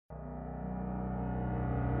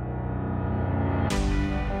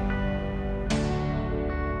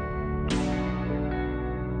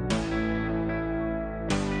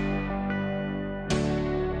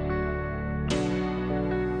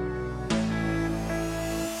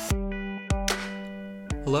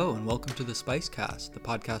Hello and welcome to the Spicecast, the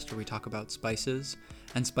podcast where we talk about spices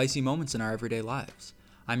and spicy moments in our everyday lives.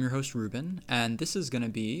 I'm your host Ruben, and this is going to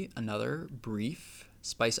be another brief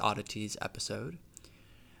Spice Oddities episode.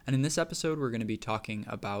 And in this episode, we're going to be talking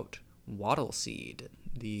about Wattleseed,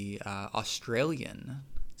 the Australian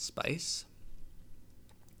spice.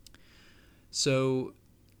 So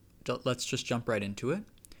let's just jump right into it.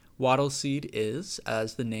 Wattleseed is,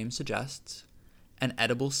 as the name suggests, an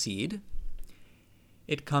edible seed.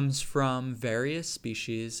 It comes from various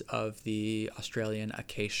species of the Australian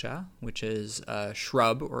acacia, which is a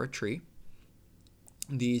shrub or a tree.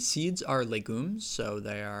 The seeds are legumes, so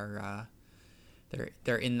they are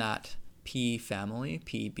they're in that pea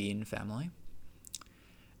bean family.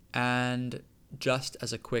 And just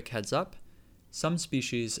as a quick heads up, some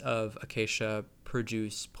species of acacia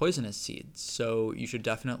produce poisonous seeds, so you should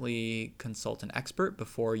definitely consult an expert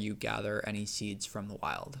before you gather any seeds from the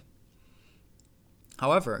wild.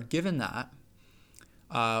 However, given that,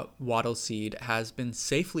 Wattleseed has been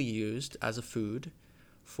safely used as a food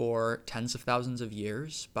for tens of thousands of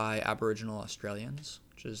years by Aboriginal Australians,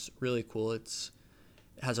 which is really cool. It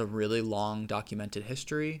has a really long documented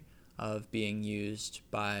history of being used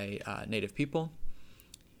by Native people.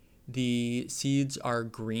 The seeds are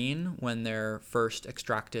green when they're first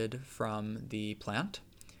extracted from the plant,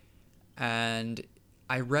 and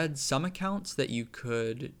I read some accounts that you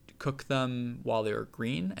could cook them while they were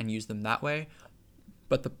green and use them that way,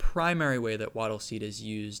 but the primary way that Wattleseed is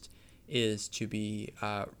used is to be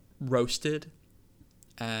roasted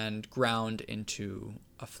and ground into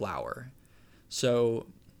a flour. So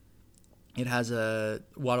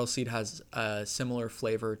Wattleseed has a similar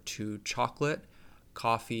flavor to chocolate,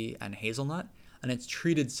 coffee, and hazelnut, and it's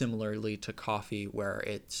treated similarly to coffee, where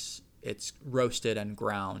it's roasted and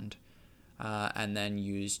ground and then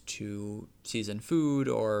used to season food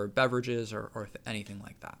or beverages or anything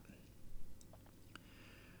like that.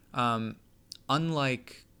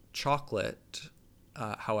 Unlike chocolate,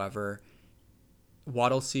 however,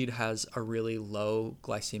 Wattleseed has a really low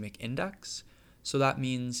glycemic index, so that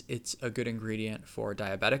means it's a good ingredient for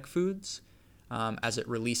diabetic foods, as it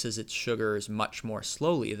releases its sugars much more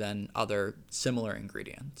slowly than other similar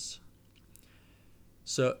ingredients.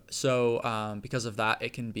 So because of that,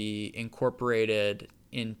 it can be incorporated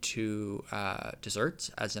into desserts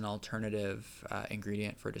as an alternative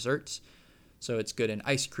ingredient for desserts. So it's good in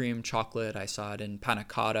ice cream, chocolate. I saw it in panna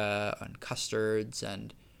cotta and custards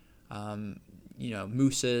and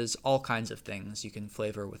mousses, all kinds of things you can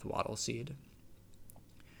flavor with Wattleseed.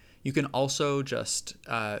 You can also just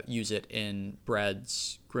use it in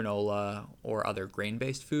breads, granola, or other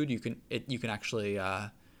grain-based food. You can actually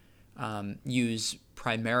use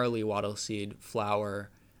primarily Wattleseed flour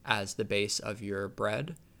as the base of your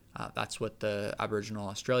bread. That's what the Aboriginal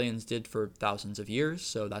Australians did for thousands of years,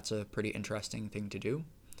 so that's a pretty interesting thing to do.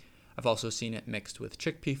 I've also seen it mixed with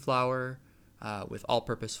chickpea flour, with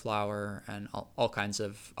all-purpose flour, and all kinds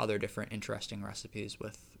of other different interesting recipes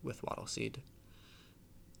with Wattleseed.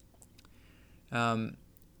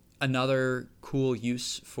 Another cool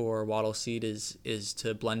use for Wattleseed is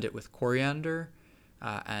to blend it with coriander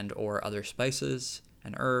and or other spices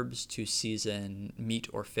and herbs to season meat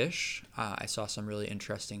or fish. I saw some really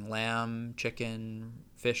interesting lamb, chicken,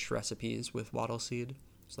 fish recipes with Wattleseed,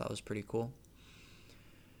 so that was pretty cool.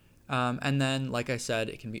 And then, like I said,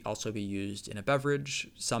 it can also be used in a beverage.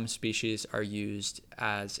 Some species are used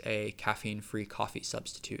as a caffeine-free coffee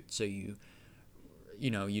substitute. So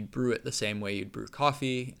you'd brew it the same way you'd brew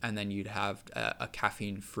coffee, and then you'd have a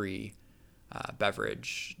caffeine-free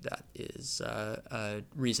beverage that is a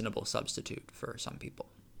reasonable substitute for some people.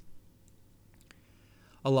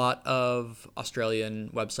 A lot of Australian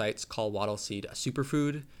websites call Wattleseed a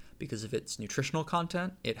superfood because of its nutritional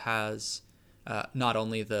content. It has not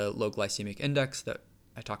only the low glycemic index that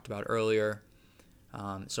I talked about earlier,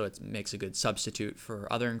 so it makes a good substitute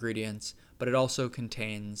for other ingredients, but it also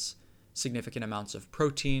contains significant amounts of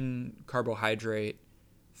protein, carbohydrate,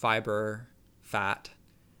 fiber, fat,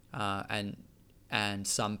 and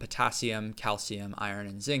some potassium, calcium, iron,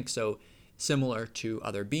 and zinc. So similar to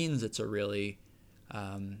other beans, it's a really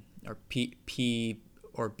or pea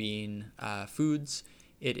or bean foods.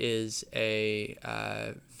 It is a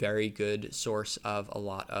very good source of a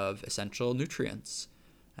lot of essential nutrients,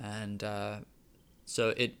 and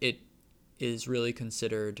so it is really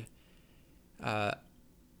considered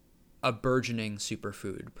a burgeoning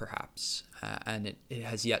superfood, perhaps, and it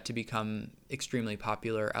has yet to become extremely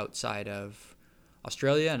popular outside of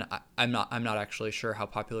Australia, and I'm not actually sure how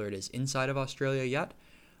popular it is inside of Australia yet,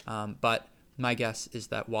 but my guess is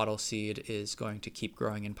that Wattleseed is going to keep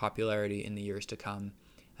growing in popularity in the years to come,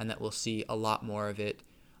 and that we'll see a lot more of it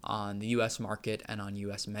on the U.S. market and on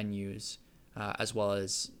U.S. menus, as well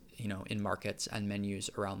as in markets and menus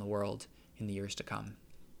around the world in the years to come.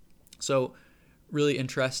 So really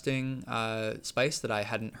interesting spice that I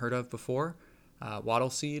hadn't heard of before,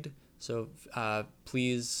 Wattleseed. So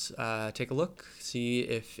please take a look, see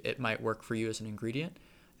if it might work for you as an ingredient.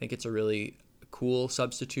 I think it's a really cool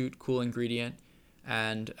substitute, cool ingredient,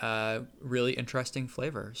 and really interesting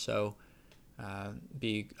flavor. So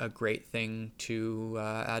be a great thing to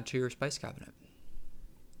add to your spice cabinet.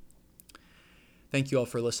 Thank you all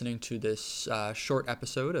for listening to this short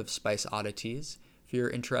episode of Spice Oddities. If you're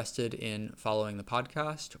interested in following the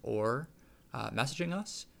podcast or messaging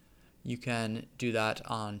us, you can do that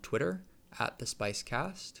on Twitter at The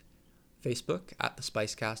Spicecast, Facebook at The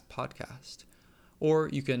Spicecast Podcast, or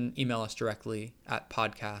you can email us directly at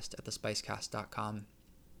podcast@thespicecast.com.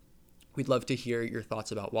 We'd love to hear your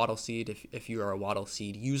thoughts about Wattleseed. If you are a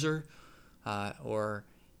Wattleseed user or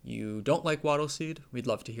you don't like Wattleseed, we'd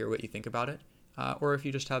love to hear what you think about it. Or if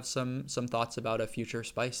you just have some thoughts about a future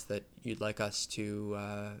spice that you'd like us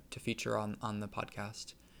to feature on the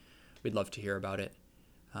podcast, we'd love to hear about it.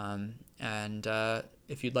 And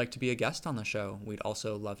if you'd like to be a guest on the show, we'd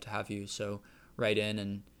also love to have you. So write in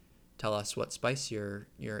and tell us what spice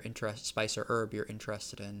spice or herb you're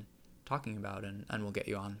interested in talking about, and we'll get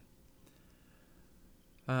you on.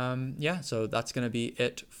 So that's going to be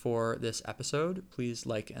it for this episode. Please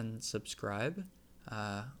like and subscribe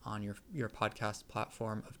on your podcast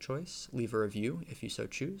platform of choice. Leave a review if you so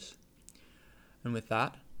choose. And with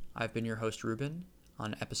that, I've been your host, Ruben,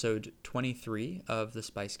 on episode 23 of the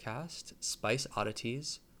Spicecast, Spice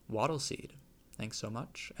Oddities, Wattleseed. Thanks so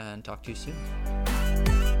much, and talk to you soon.